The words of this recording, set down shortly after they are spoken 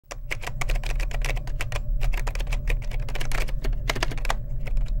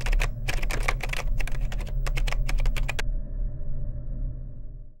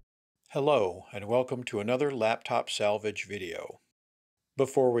Hello, and welcome to another laptop salvage video.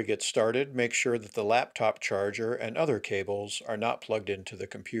 Before we get started, make sure that the laptop charger and other cables are not plugged into the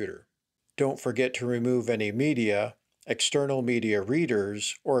computer. Don't forget to remove any media, external media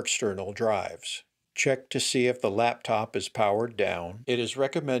readers, or external drives. Check to see if the laptop is powered down. It is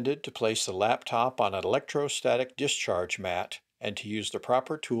recommended to place the laptop on an electrostatic discharge mat and to use the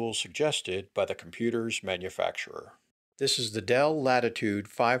proper tools suggested by the computer's manufacturer. This is the Dell Latitude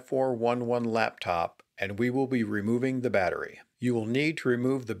 5411 laptop, and we will be removing the battery. You will need to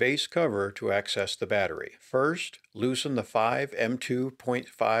remove the base cover to access the battery. First, loosen the 5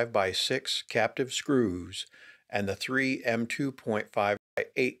 M2.5 by 6 captive screws and the 3 M2.5 by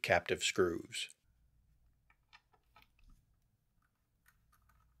 8 captive screws.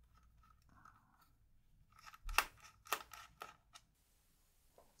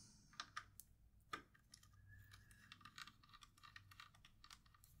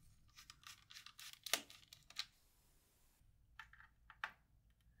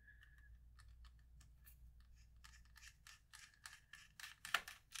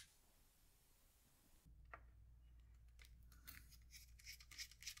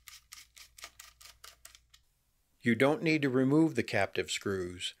 You don't need to remove the captive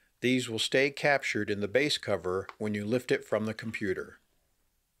screws. These will stay captured in the base cover when you lift it from the computer.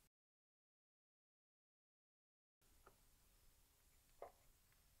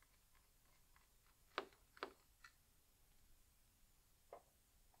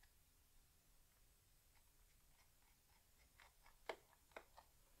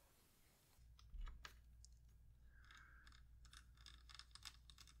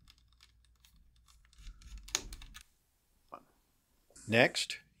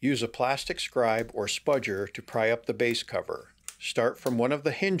 Next, use a plastic scribe or spudger to pry up the base cover. Start from one of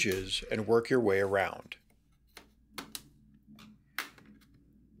the hinges and work your way around.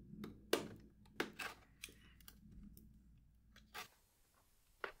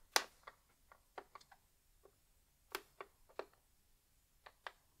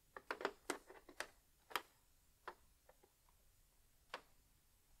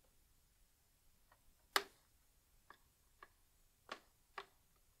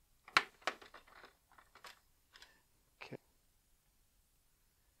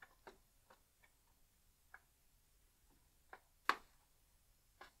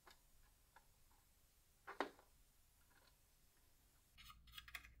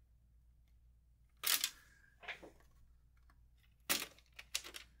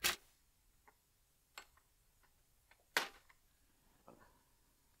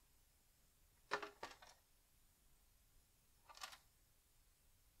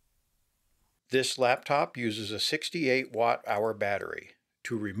 This laptop uses a 68 watt-hour battery.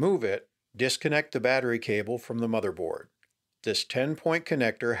 To remove it, disconnect the battery cable from the motherboard. This 10-point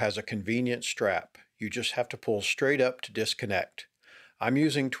connector has a convenient strap. You just have to pull straight up to disconnect. I'm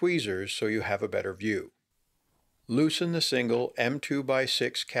using tweezers so you have a better view. Loosen the single M2 by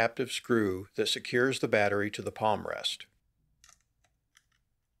 6 captive screw that secures the battery to the palm rest.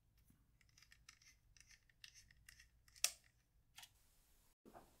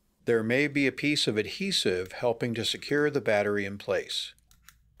 There may be a piece of adhesive helping to secure the battery in place.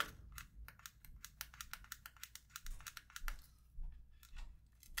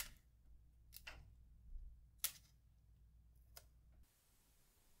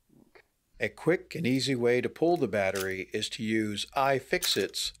 A quick and easy way to pull the battery is to use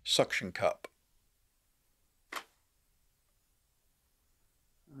iFixit's suction cup.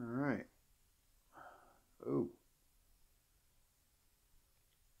 All right. Oh.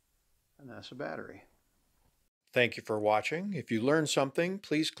 And that's a battery. Thank you for watching. If you learned something,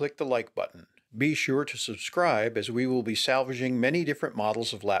 please click the like button. Be sure to subscribe as we will be salvaging many different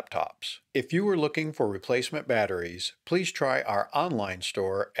models of laptops. If you are looking for replacement batteries, please try our online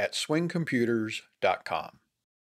store at swingcomputers.com.